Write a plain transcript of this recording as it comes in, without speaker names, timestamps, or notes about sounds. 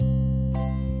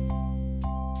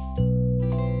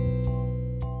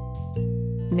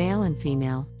Male and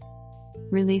Female.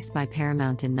 Released by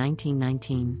Paramount in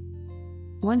 1919.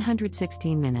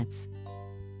 116 minutes.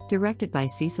 Directed by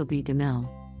Cecil B. DeMille.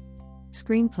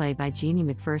 Screenplay by Jeannie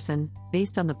McPherson,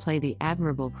 based on the play The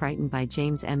Admirable Crichton by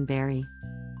James M. Barrie.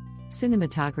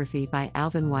 Cinematography by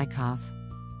Alvin Wyckoff.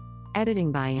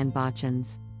 Editing by Ann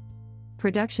Botchins.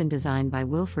 Production design by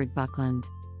Wilfred Buckland.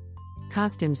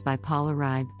 Costumes by Paula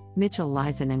Ribe, Mitchell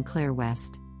Lison and Claire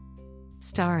West.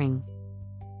 Starring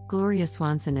Gloria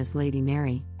Swanson as Lady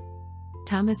Mary,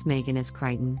 Thomas Megan as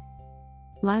Crichton,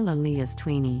 Lila Lee as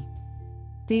Tweenie,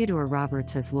 Theodore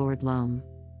Roberts as Lord Loam,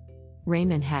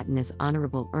 Raymond Hatton as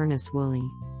Honorable Ernest Woolley,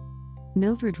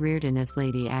 Mildred Reardon as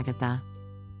Lady Agatha,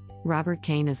 Robert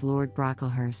Kane as Lord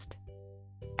Brocklehurst,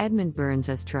 Edmund Burns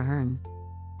as Traherne,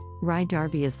 Rye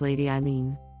Darby as Lady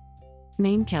Eileen,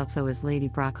 Mame Kelso as Lady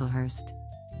Brocklehurst,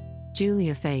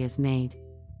 Julia Fay as maid,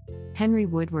 Henry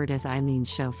Woodward as Eileen's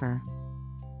chauffeur,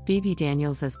 Bebe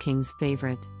Daniels as King's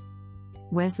favorite,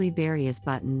 Wesley Berry as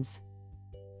Buttons.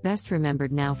 Best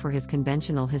remembered now for his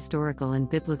conventional historical and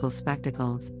biblical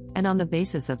spectacles, and on the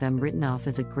basis of them written off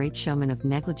as a great showman of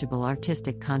negligible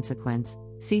artistic consequence,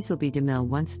 Cecil B. DeMille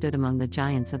once stood among the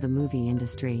giants of the movie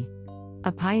industry.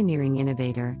 A pioneering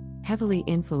innovator, heavily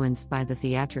influenced by the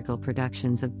theatrical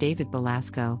productions of David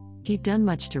Belasco, he'd done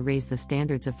much to raise the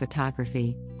standards of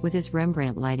photography, with his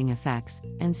Rembrandt lighting effects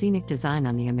and scenic design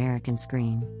on the American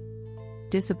screen.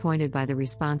 Disappointed by the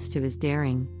response to his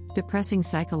daring, depressing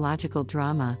psychological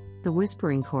drama, The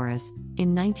Whispering Chorus,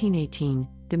 in 1918,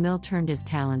 DeMille turned his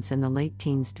talents in the late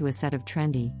teens to a set of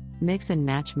trendy,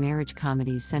 mix-and-match marriage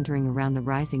comedies centering around the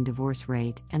rising divorce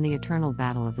rate and the eternal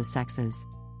battle of the sexes.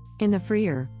 In the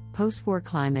freer, post-war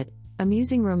climate,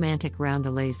 amusing romantic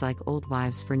roundelays like Old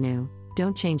Wives for New,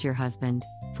 Don't Change Your Husband,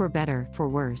 For Better, For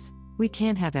Worse, We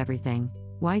Can't Have Everything,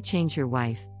 Why Change Your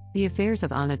Wife, The Affairs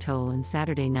of Anatole and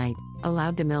Saturday Night,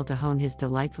 allowed DeMille to hone his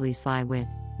delightfully sly wit,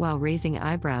 while raising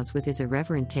eyebrows with his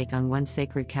irreverent take on once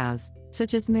sacred cows,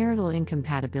 such as marital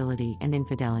incompatibility and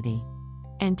infidelity.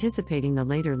 Anticipating the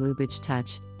later Lubitsch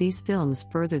touch, these films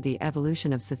further the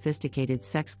evolution of sophisticated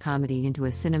sex comedy into a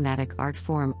cinematic art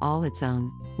form all its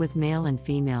own, with Male and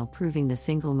Female proving the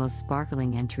single most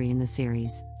sparkling entry in the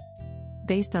series.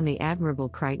 Based on The Admirable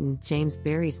Crichton, James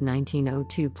Barrie's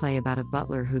 1902 play about a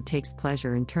butler who takes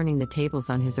pleasure in turning the tables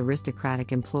on his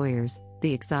aristocratic employers,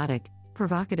 the exotic,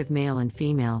 provocative Male and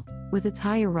Female, with its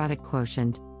high erotic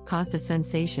quotient, caused a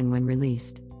sensation when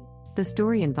released. The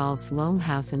story involves Loam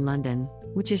House in London,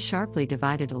 which is sharply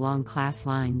divided along class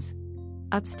lines.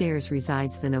 Upstairs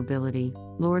resides the nobility,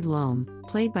 Lord Loam,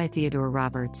 played by Theodore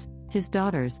Roberts, his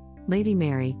daughters, Lady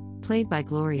Mary, played by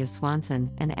Gloria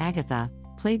Swanson, and Agatha,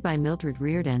 played by Mildred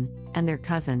Reardon, and their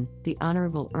cousin, the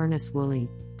Honorable Ernest Woolley,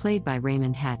 played by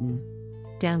Raymond Hatton.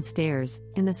 Downstairs,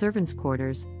 in the servants'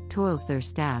 quarters, toils their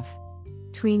staff.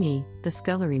 Tweenie, the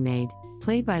scullery maid,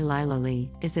 played by Lila Lee,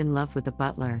 is in love with the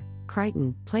butler,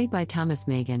 Crichton, played by Thomas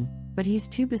Megan, but he's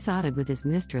too besotted with his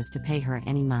mistress to pay her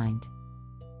any mind.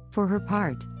 For her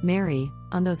part, Mary,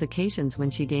 on those occasions when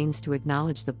she deigns to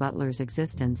acknowledge the butler's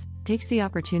existence, takes the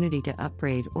opportunity to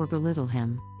upbraid or belittle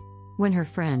him. When her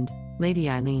friend, Lady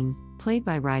Eileen, played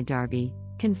by Rye Darby,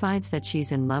 confides that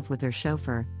she's in love with her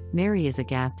chauffeur, Mary is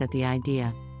aghast at the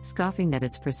idea, scoffing that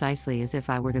it's precisely as if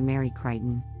I were to marry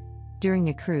Crichton. During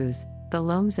a cruise, the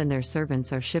Loams and their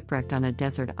servants are shipwrecked on a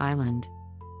desert island.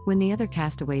 When the other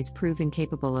castaways prove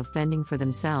incapable of fending for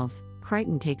themselves,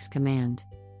 Crichton takes command.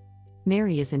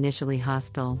 Mary is initially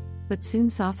hostile, but soon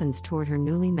softens toward her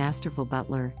newly masterful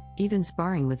butler, even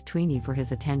sparring with Tweenie for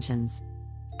his attentions.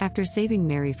 After saving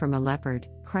Mary from a leopard,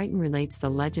 Crichton relates the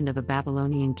legend of a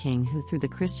Babylonian king who threw the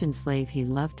Christian slave he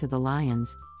loved to the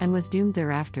lions, and was doomed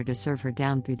thereafter to serve her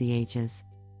down through the ages.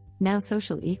 Now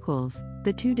social equals,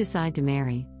 the two decide to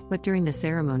marry, but during the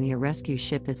ceremony a rescue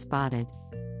ship is spotted.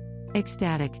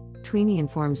 Ecstatic, Tweenie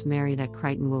informs Mary that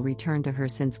Crichton will return to her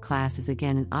since class is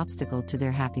again an obstacle to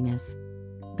their happiness.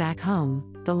 Back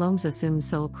home, the Loams assume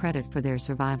sole credit for their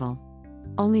survival.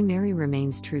 Only Mary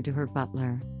remains true to her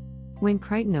butler. When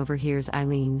Crichton overhears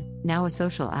Eileen, now a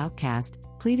social outcast,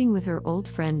 pleading with her old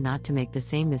friend not to make the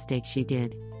same mistake she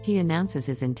did, he announces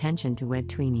his intention to wed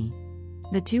Tweenie.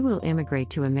 The two will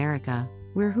immigrate to America,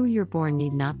 where who you're born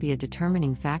need not be a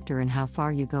determining factor in how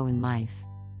far you go in life.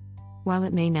 While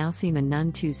it may now seem a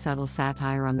none too subtle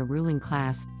satire on the ruling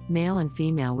class, Male and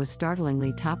Female was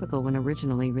startlingly topical when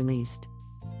originally released.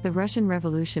 The Russian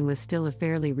Revolution was still a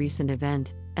fairly recent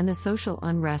event, and the social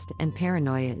unrest and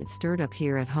paranoia it stirred up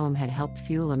here at home had helped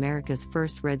fuel America's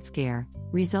first Red Scare,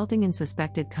 resulting in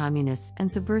suspected communists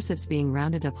and subversives being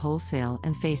rounded up wholesale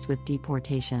and faced with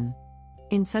deportation.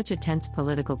 In such a tense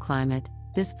political climate,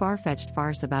 This far-fetched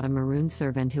farce about a maroon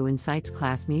servant who incites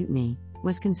class mutiny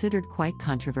was considered quite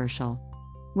controversial.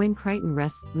 When Crichton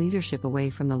wrests leadership away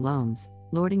from the Loams,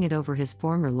 lording it over his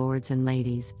former lords and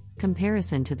ladies,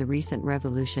 comparison to the recent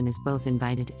revolution is both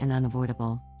invited and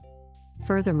unavoidable.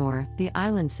 Furthermore, the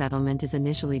island settlement is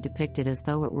initially depicted as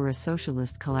though it were a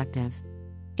socialist collective.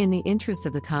 In the interest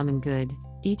of the common good,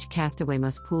 each castaway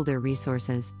must pool their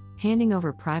resources, handing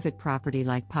over private property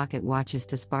like pocket watches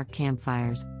to spark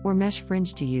campfires, or mesh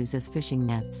fringe to use as fishing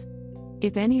nets.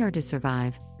 If any are to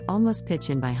survive, all must pitch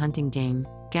in by hunting game,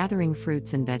 gathering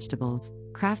fruits and vegetables,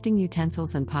 crafting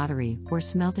utensils and pottery, or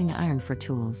smelting iron for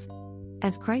tools.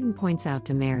 As Crichton points out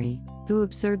to Mary, who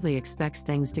absurdly expects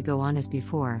things to go on as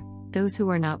before, those who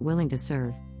are not willing to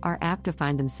serve are apt to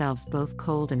find themselves both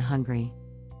cold and hungry.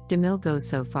 DeMille goes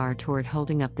so far toward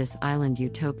holding up this island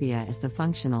utopia as the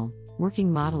functional,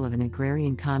 working model of an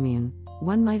agrarian commune,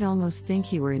 one might almost think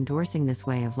he were endorsing this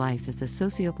way of life as the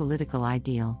socio-political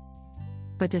ideal.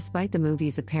 But despite the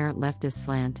movie's apparent leftist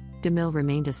slant, DeMille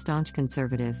remained a staunch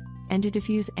conservative, and to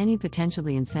diffuse any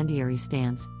potentially incendiary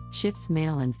stance, shifts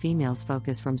male and female's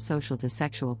focus from social to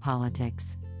sexual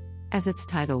politics. As its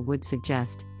title would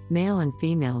suggest, male and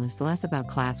female is less about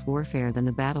class warfare than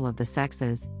the battle of the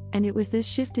sexes, and it was this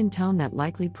shift in tone that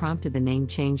likely prompted the name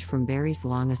change from Barrie's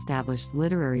long-established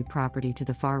literary property to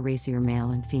the far racier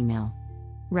male and female.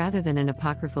 Rather than an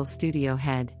apocryphal studio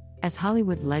head, as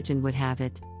Hollywood legend would have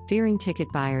it, fearing ticket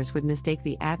buyers would mistake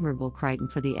the Admirable Crichton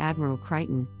for the Admiral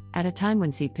Crichton, at a time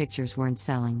when pictures weren't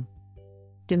selling.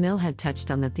 DeMille had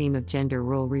touched on the theme of gender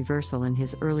role reversal in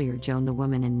his earlier Joan the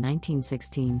Woman in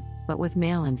 1916, but with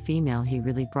male and female he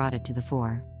really brought it to the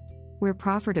fore. We're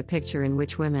proffered a picture in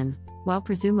which women, while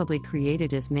presumably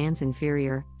created as man's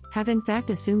inferior, have in fact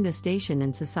assumed a station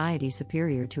in society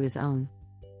superior to his own.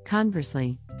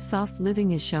 Conversely, soft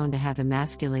living is shown to have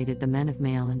emasculated the men of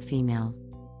male and female.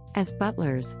 As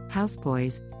butlers,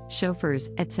 houseboys,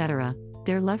 chauffeurs, etc.,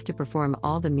 they're left to perform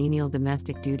all the menial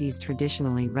domestic duties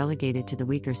traditionally relegated to the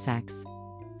weaker sex.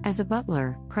 As a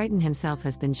butler, Crichton himself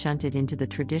has been shunted into the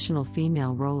traditional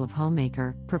female role of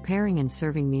homemaker, preparing and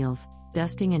serving meals,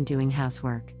 dusting and doing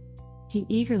housework. He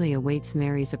eagerly awaits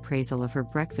Mary's appraisal of her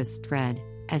breakfast spread,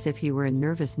 as if he were a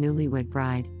nervous newlywed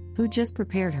bride, who just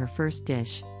prepared her first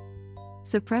dish.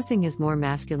 Suppressing his more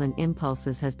masculine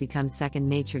impulses has become second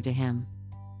nature to him.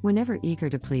 Whenever eager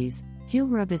to please, he'll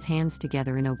rub his hands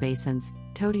together in obeisance,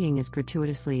 toadying as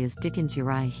gratuitously as Dickens'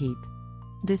 Uriah Heep.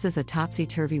 This is a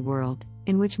topsy-turvy world,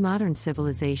 in which modern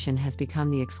civilization has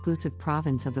become the exclusive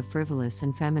province of the frivolous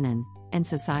and feminine, and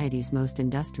society's most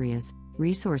industrious,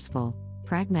 resourceful,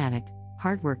 pragmatic,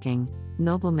 hardworking,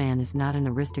 noble man is not an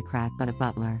aristocrat but a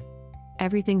butler.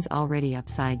 Everything's already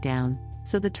upside down,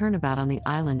 so the turnabout on the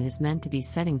island is meant to be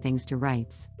setting things to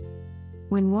rights.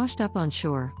 When washed up on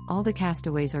shore, all the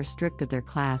castaways are stripped of their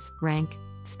class, rank,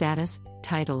 status,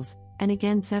 titles, and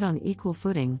again set on equal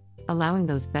footing, allowing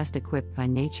those best equipped by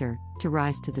nature to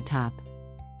rise to the top.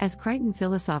 As Crichton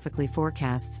philosophically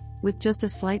forecasts, with just a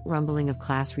slight rumbling of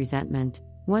class resentment,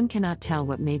 one cannot tell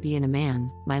what may be in a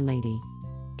man, my lady.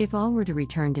 If all were to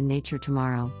return to nature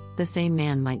tomorrow, the same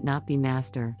man might not be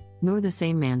master, nor the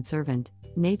same man servant,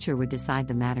 nature would decide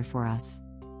the matter for us.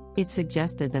 It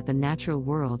suggested that the natural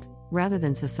world, rather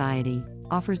than society,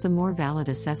 offers the more valid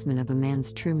assessment of a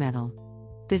man's true mettle.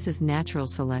 This is natural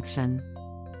selection.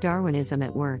 Darwinism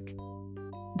at work.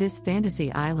 This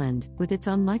fantasy island, with its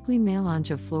unlikely melange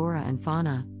of flora and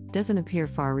fauna, doesn't appear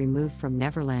far removed from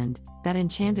Neverland, that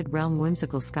enchanted realm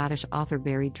whimsical Scottish author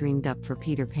Barrie dreamed up for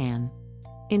Peter Pan.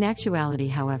 In actuality,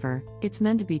 however, it's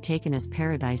meant to be taken as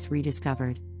paradise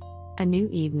rediscovered. A new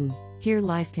Eden, here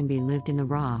life can be lived in the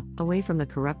raw, away from the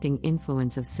corrupting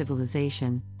influence of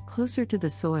civilization, closer to the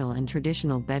soil and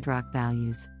traditional bedrock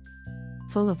values.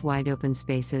 Full of wide-open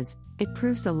spaces, it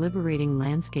proves a liberating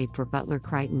landscape for Butler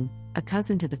Crichton, a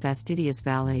cousin to the fastidious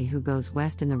valet who goes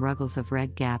west in the ruggles of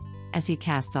Red Gap, as he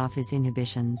casts off his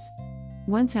inhibitions.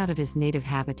 Once out of his native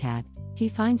habitat, he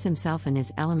finds himself in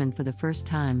his element for the first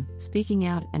time, speaking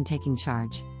out and taking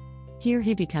charge. Here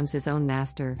he becomes his own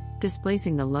master,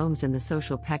 displacing the Loams in the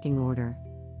social pecking order.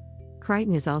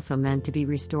 Crichton is also meant to be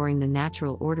restoring the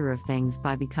natural order of things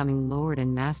by becoming lord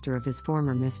and master of his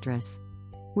former mistress.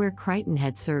 Where Crichton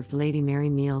had served Lady Mary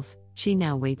meals, she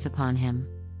now waits upon him.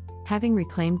 Having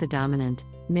reclaimed the dominant,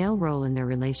 male role in their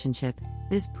relationship,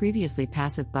 this previously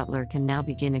passive butler can now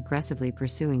begin aggressively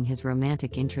pursuing his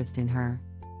romantic interest in her.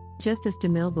 Just as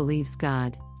DeMille believes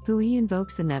God, who he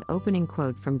invokes in that opening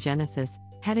quote from Genesis,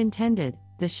 had intended,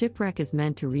 the shipwreck is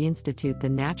meant to reinstitute the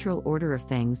natural order of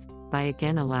things, by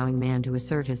again allowing man to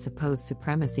assert his supposed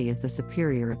supremacy as the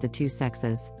superior of the two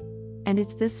sexes. And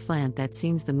it's this slant that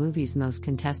seems the movie's most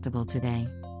contestable today.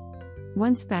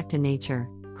 Once back to nature,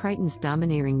 Crichton's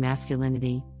domineering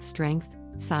masculinity, strength,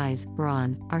 size,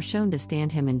 brawn, are shown to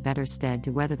stand him in better stead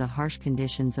to weather the harsh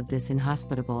conditions of this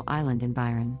inhospitable island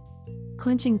environ.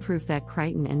 Clinching proof that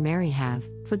Crichton and Mary have,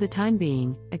 for the time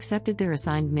being, accepted their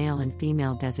assigned male and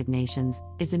female designations,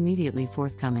 is immediately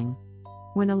forthcoming.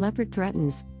 When a leopard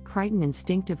threatens, Crichton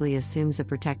instinctively assumes a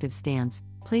protective stance,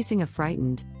 placing a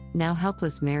frightened, now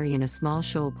helpless Mary in a small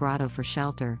shoal grotto for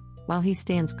shelter, while he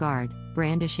stands guard,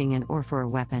 brandishing an oar for a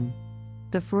weapon.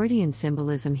 The Freudian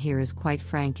symbolism here is quite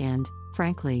frank and,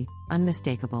 frankly,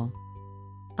 unmistakable.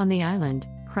 On the island,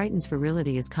 Crichton's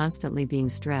virility is constantly being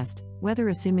stressed, whether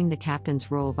assuming the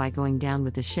captain's role by going down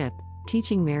with the ship,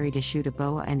 teaching Mary to shoot a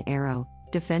bow and arrow,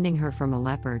 defending her from a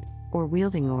leopard, or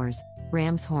wielding oars,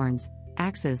 ram's horns,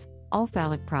 axes, all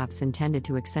phallic props intended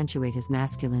to accentuate his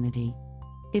masculinity.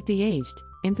 If the aged,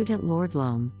 impotent Lord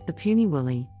Loam, the puny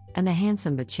Willie, and the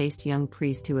handsome but chaste young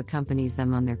priest who accompanies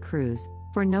them on their cruise,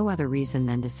 for no other reason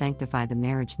than to sanctify the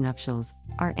marriage nuptials,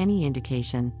 are any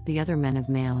indication, the other men of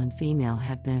male and female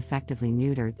have been effectively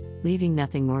neutered, leaving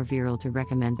nothing more virile to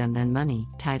recommend them than money,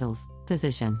 titles,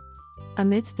 position.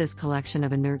 Amidst this collection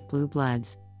of inert blue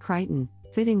bloods, Crichton,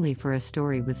 fittingly for a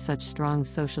story with such strong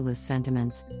socialist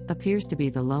sentiments, appears to be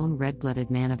the lone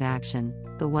red-blooded man of action,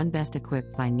 the one best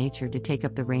equipped by nature to take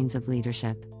up the reins of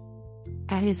leadership.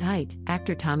 At his height,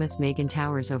 actor Thomas Magan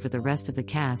towers over the rest of the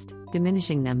cast,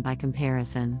 diminishing them by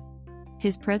comparison.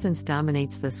 His presence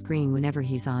dominates the screen whenever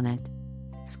he's on it.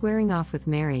 Squaring off with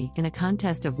Mary in a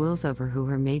contest of wills over who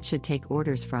her maid should take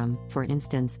orders from, for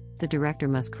instance, the director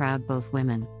must crowd both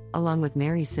women, along with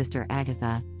Mary's sister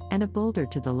Agatha, and a boulder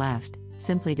to the left,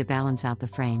 simply to balance out the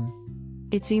frame.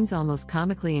 It seems almost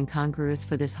comically incongruous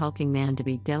for this hulking man to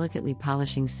be delicately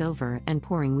polishing silver and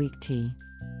pouring weak tea.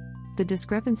 The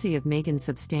discrepancy of Magan's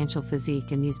substantial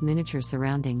physique in these miniature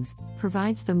surroundings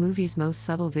provides the movie's most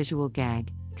subtle visual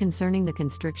gag, concerning the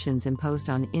constrictions imposed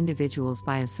on individuals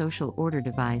by a social order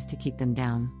devised to keep them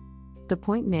down. The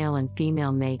point male and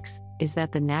female makes is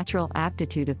that the natural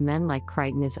aptitude of men like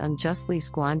Crichton is unjustly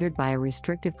squandered by a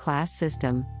restrictive class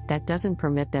system that doesn't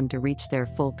permit them to reach their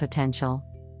full potential.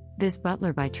 This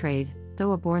butler by trade,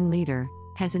 though a born leader,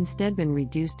 has instead been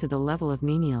reduced to the level of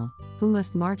menial, who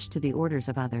must march to the orders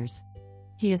of others.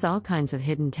 He has all kinds of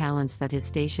hidden talents that his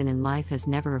station in life has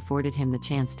never afforded him the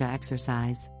chance to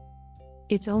exercise.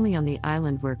 It's only on the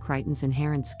island where Crichton's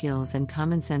inherent skills and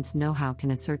common sense know-how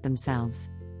can assert themselves.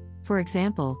 For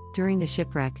example, during the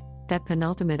shipwreck, that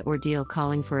penultimate ordeal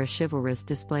calling for a chivalrous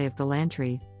display of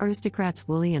gallantry, aristocrats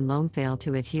Woolley and Loam fail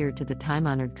to adhere to the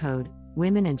time-honored code,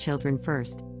 women and children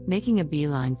first, making a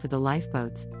beeline for the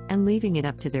lifeboats, and leaving it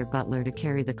up to their butler to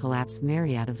carry the collapsed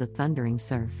Mary out of the thundering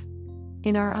surf.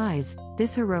 In our eyes,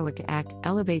 this heroic act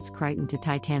elevates Crichton to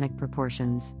titanic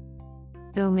proportions.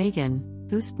 Though Magan,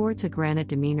 who sports a granite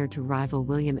demeanor to rival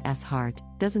William S. Hart,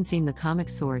 doesn't seem the comic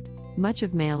sort, much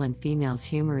of male and female's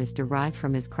humor is derived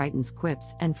from his Crichton's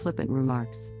quips and flippant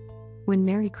remarks. When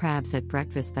Mary crabs at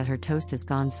breakfast that her toast has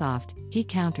gone soft, he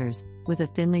counters, with a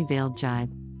thinly veiled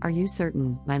jibe, "Are you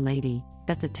certain, my lady,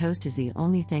 that the toast is the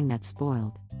only thing that's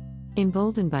spoiled?"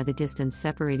 Emboldened by the distance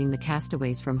separating the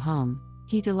castaways from home,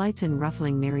 he delights in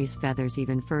ruffling Mary's feathers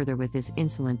even further with his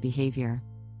insolent behavior.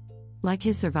 Like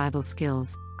his survival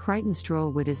skills, Crichton's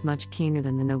droll wit is much keener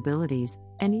than the nobility's,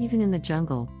 and even in the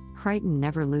jungle, Crichton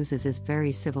never loses his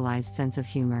very civilized sense of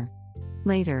humor.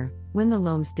 Later, when the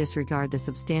Loams disregard the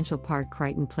substantial part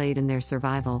Crichton played in their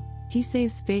survival, he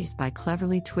saves face by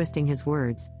cleverly twisting his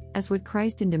words, as would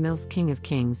Christ in DeMille's King of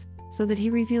Kings, so that he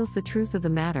reveals the truth of the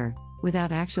matter,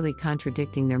 without actually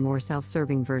contradicting their more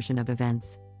self-serving version of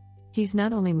events. He's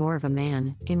not only more of a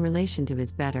man, in relation to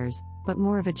his betters, but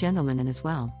more of a gentleman as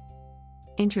well.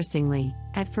 Interestingly,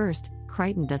 at first,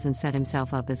 Crichton doesn't set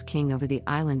himself up as king over the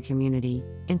island community,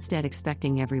 instead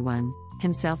expecting everyone,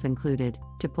 himself included,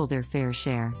 to pull their fair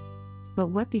share. But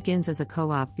what begins as a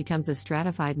co-op becomes a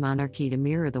stratified monarchy to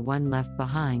mirror the one left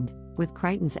behind, with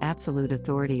Crichton's absolute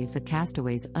authority as the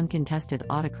castaway's uncontested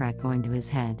autocrat going to his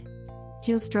head.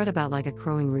 He'll strut about like a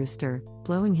crowing rooster,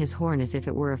 blowing his horn as if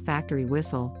it were a factory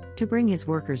whistle, to bring his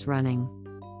workers running.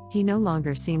 He no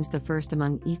longer seems the first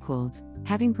among equals,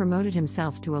 having promoted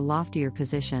himself to a loftier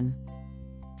position.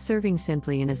 Serving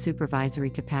simply in a supervisory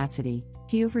capacity,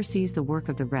 he oversees the work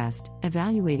of the rest,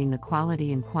 evaluating the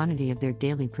quality and quantity of their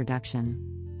daily production.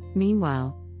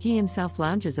 Meanwhile, he himself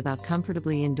lounges about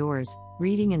comfortably indoors,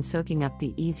 reading and soaking up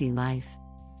the easy life.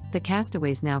 The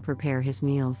castaways now prepare his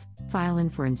meals, file in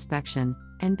for inspection,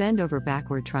 and bend over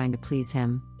backward trying to please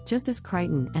him, just as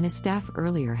Crichton and his staff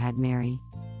earlier had Mary.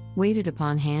 Weighted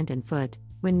upon hand and foot,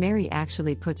 When Mary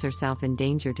actually puts herself in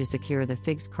danger to secure the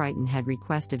figs Crichton had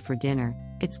requested for dinner,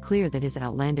 it's clear that his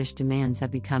outlandish demands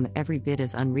have become every bit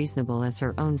as unreasonable as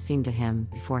her own seemed to him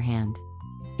beforehand.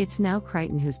 It's now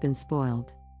Crichton who's been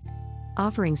spoiled.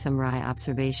 Offering some wry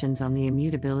observations on the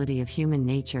immutability of human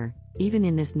nature, even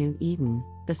in this new Eden,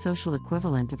 the social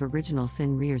equivalent of original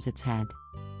sin rears its head.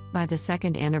 By the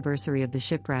second anniversary of the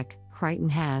shipwreck, Crichton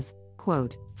has,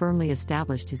 quote, firmly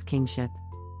established his kingship.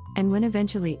 And when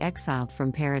eventually exiled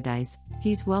from paradise,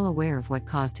 he's well aware of what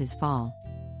caused his fall.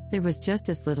 There was just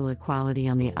as little equality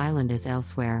on the island as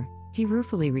elsewhere, he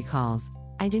ruefully recalls.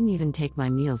 I didn't even take my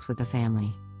meals with the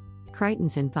family.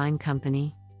 Crichton's in fine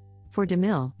company. For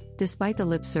DeMille, despite the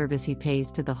lip service he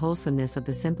pays to the wholesomeness of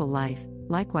the simple life,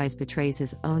 likewise betrays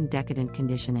his own decadent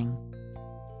conditioning.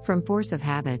 From force of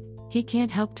habit, he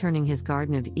can't help turning his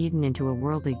Garden of Eden into a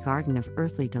worldly garden of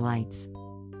earthly delights.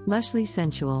 Lushly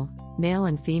sensual, male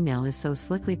and female is so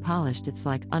slickly polished it's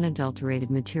like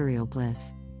unadulterated material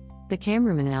bliss. The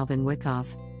cameraman Alvin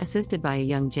Wyckoff, assisted by a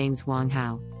young James Wong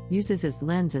Howe, uses his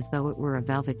lens as though it were a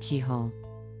velvet keyhole.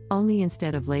 Only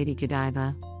instead of Lady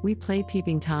Godiva, we play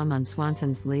Peeping Tom on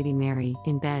Swanson's Lady Mary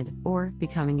in bed, or,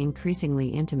 becoming increasingly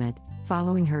intimate,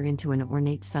 following her into an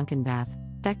ornate sunken bath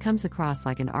that comes across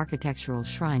like an architectural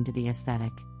shrine to the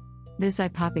aesthetic. This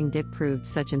eye-popping dip proved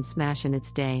such an smash in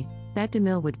its day that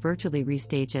DeMille would virtually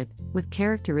restage it, with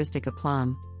characteristic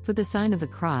aplomb, for The Sign of the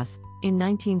Cross, in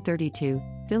 1932,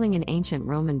 filling an ancient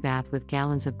Roman bath with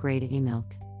gallons of grade A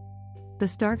milk. The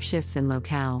stark shifts in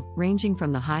locale, ranging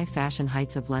from the high-fashion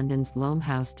heights of London's Loam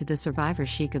House to the survivor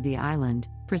chic of the island,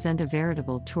 present a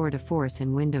veritable tour de force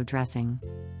in window dressing.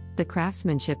 The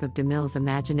craftsmanship of DeMille's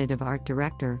imaginative art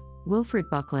director, Wilfred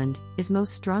Buckland, is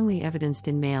most strongly evidenced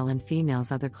in Male and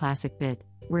Female's other classic bit,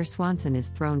 where Swanson is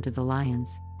thrown to the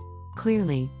lions.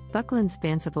 Clearly, Buckland's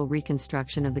fanciful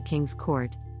reconstruction of the King's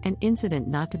Court, an incident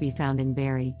not to be found in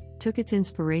Barrie, took its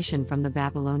inspiration from the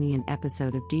Babylonian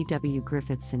episode of D.W.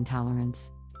 Griffith's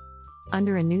Intolerance.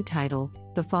 Under a new title,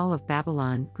 The Fall of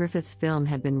Babylon, Griffith's film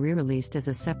had been re-released as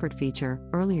a separate feature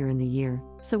earlier in the year,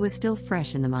 so was still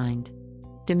fresh in the mind.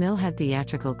 DeMille had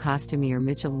theatrical costumier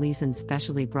Mitchell Leeson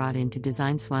specially brought in to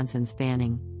design Swanson's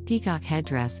fanning, peacock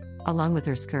headdress, along with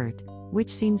her skirt, which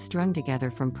seemed strung together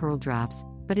from pearl drops,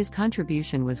 but his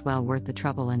contribution was well worth the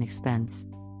trouble and expense.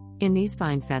 In these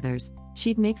fine feathers,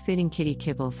 she'd make fitting kitty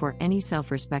kibble for any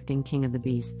self-respecting king of the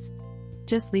beasts.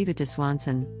 Just leave it to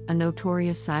Swanson, a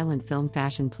notorious silent film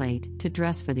fashion plate, to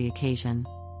dress for the occasion.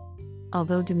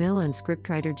 Although DeMille and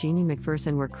scriptwriter Jeannie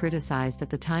McPherson were criticized at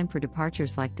the time for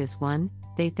departures like this one,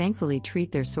 they thankfully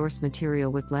treat their source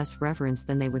material with less reverence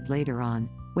than they would later on,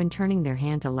 when turning their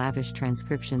hand to lavish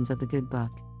transcriptions of the good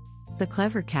book. The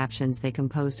clever captions they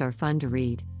composed are fun to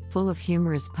read, full of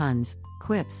humorous puns,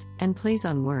 quips, and plays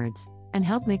on words, and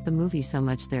help make the movie so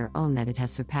much their own that it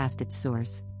has surpassed its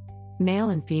source.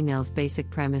 Male and Female's basic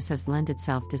premise has lent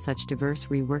itself to such diverse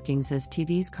reworkings as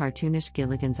TV's cartoonish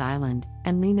Gilligan's Island,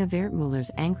 and Lena Wertmüller's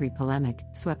angry polemic,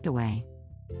 Swept Away.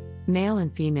 Male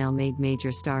and Female made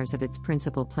major stars of its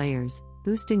principal players,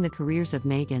 boosting the careers of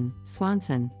Megan,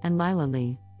 Swanson, and Lila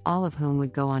Lee, all of whom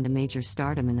would go on to major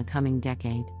stardom in the coming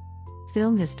decade.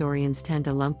 Film historians tend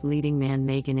to lump leading man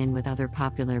Megan in with other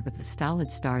popular but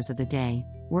stolid stars of the day,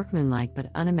 workmanlike but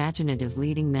unimaginative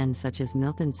leading men such as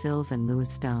Milton Sills and Lewis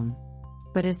Stone.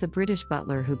 But as the British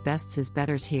butler who bests his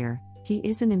betters here, he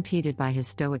isn't impeded by his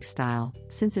stoic style,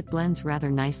 since it blends rather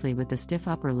nicely with the stiff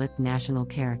upper-lip national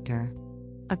character.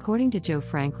 According to Joe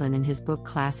Franklin in his book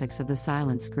Classics of the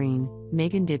Silent Screen,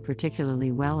 Megan did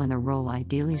particularly well in a role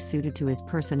ideally suited to his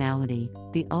personality,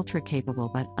 the ultra-capable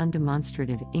but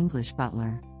undemonstrative English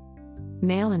butler.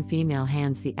 Male and Female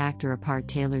hands the actor a part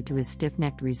tailored to his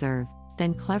stiff-necked reserve,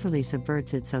 then cleverly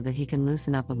subverts it so that he can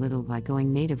loosen up a little by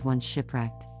going native once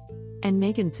shipwrecked. And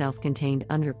Megan's self-contained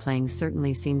underplaying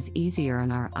certainly seems easier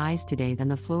on our eyes today than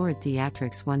the florid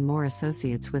theatrics one more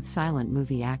associates with silent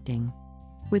movie acting.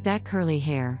 With that curly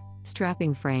hair,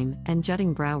 strapping frame, and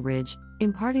jutting brow ridge,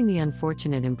 imparting the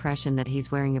unfortunate impression that he's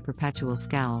wearing a perpetual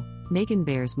scowl, Megan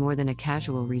bears more than a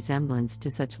casual resemblance to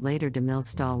such later DeMille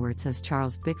stalwarts as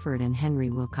Charles Bickford and Henry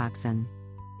Wilcoxon.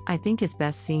 I think his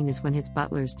best scene is when his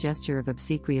butler's gesture of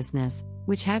obsequiousness,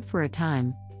 which had for a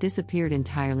time disappeared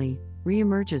entirely,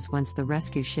 re-emerges once the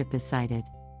rescue ship is sighted.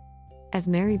 As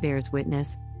Mary bears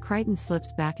witness, Crichton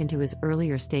slips back into his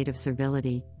earlier state of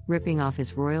servility, ripping off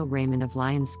his royal raiment of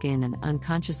lion skin and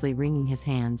unconsciously wringing his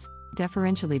hands,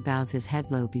 deferentially bows his head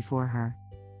low before her.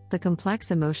 The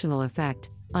complex emotional effect,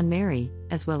 on Mary,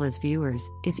 as well as viewers,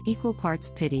 is equal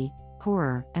parts pity,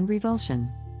 horror, and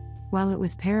revulsion. While it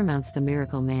was Paramount's The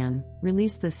Miracle Man,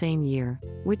 released the same year,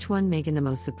 which won Megan the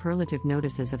most superlative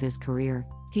notices of his career,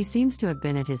 he seems to have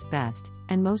been at his best,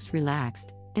 and most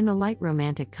relaxed, in the light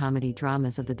romantic comedy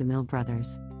dramas of the DeMille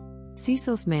brothers.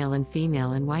 Cecil's Male and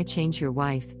Female and Why Change Your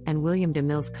Wife, and William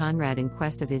DeMille's Conrad in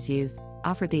Quest of His Youth,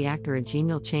 offered the actor a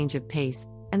genial change of pace,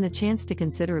 and the chance to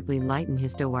considerably lighten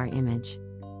his noir image.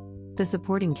 The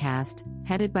supporting cast,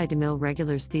 headed by DeMille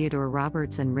regulars Theodore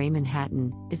Roberts and Raymond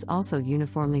Hatton, is also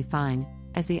uniformly fine,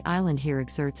 as the island here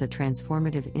exerts a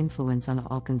transformative influence on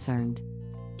all concerned.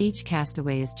 Each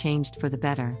castaway is changed for the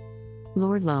better.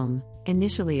 Lord Loam,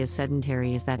 initially as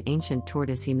sedentary as that ancient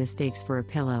tortoise he mistakes for a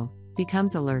pillow,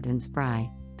 becomes alert and spry,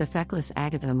 the feckless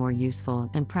Agatha more useful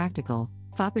and practical,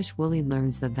 foppish Woolley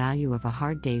learns the value of a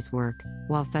hard day's work,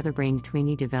 while featherbrained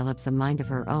Tweenie develops a mind of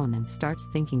her own and starts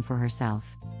thinking for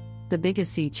herself. The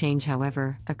biggest sea change,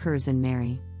 however, occurs in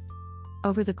Mary.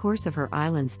 Over the course of her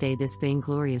island stay, this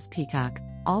vainglorious peacock,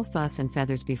 all fuss and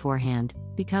feathers beforehand,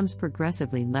 becomes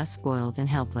progressively less spoiled and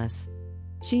helpless.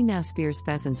 She now spears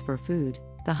pheasants for food,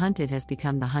 the hunted has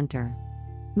become the hunter.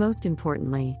 Most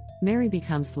importantly, Mary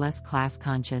becomes less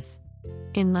class-conscious.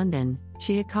 In London,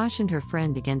 she had cautioned her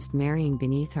friend against marrying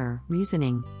beneath her,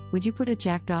 reasoning, "Would you put a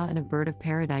jackdaw and a bird of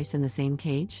paradise in the same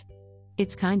cage?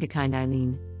 It's kinda kind,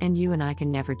 Eileen, and you and I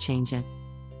can never change it."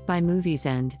 By movie's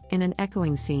end, in an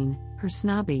echoing scene, her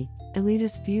snobby,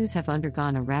 elitist views have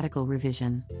undergone a radical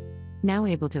revision. Now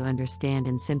able to understand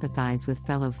and sympathize with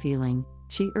fellow feeling,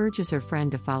 she urges her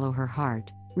friend to follow her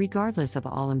heart, regardless of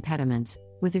all impediments,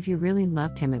 with "If you really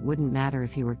loved him, it wouldn't matter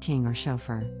if he were king or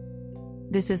chauffeur."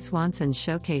 This is Swanson's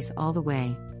showcase all the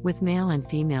way, with Male and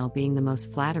Female being the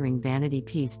most flattering vanity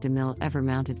piece DeMille ever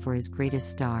mounted for his greatest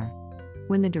star.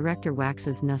 When the director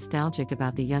waxes nostalgic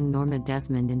about the young Norma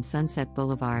Desmond in Sunset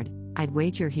Boulevard, I'd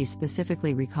wager he's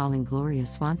specifically recalling Gloria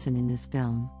Swanson in this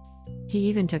film. He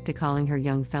even took to calling her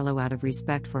young fellow out of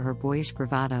respect for her boyish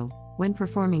bravado, when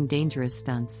performing dangerous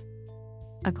stunts.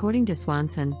 According to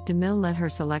Swanson, DeMille let her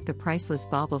select a priceless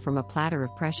bauble from a platter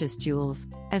of precious jewels,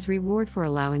 as reward for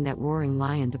allowing that roaring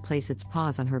lion to place its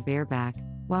paws on her bare back,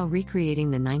 while recreating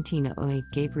the 1908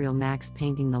 Gabriel Max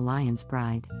painting The Lion's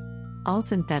Bride. All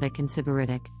synthetic and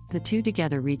sybaritic, the two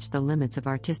together reach the limits of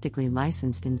artistically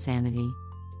licensed insanity.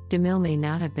 DeMille may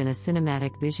not have been a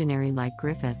cinematic visionary like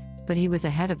Griffith, but he was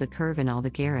ahead of the curve in all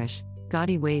the garish,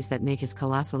 gaudy ways that make his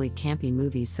colossally campy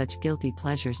movies such guilty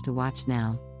pleasures to watch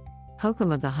now.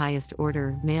 Hokum of the highest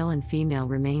order, Male and Female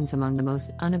remains among the most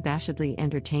unabashedly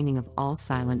entertaining of all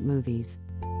silent movies.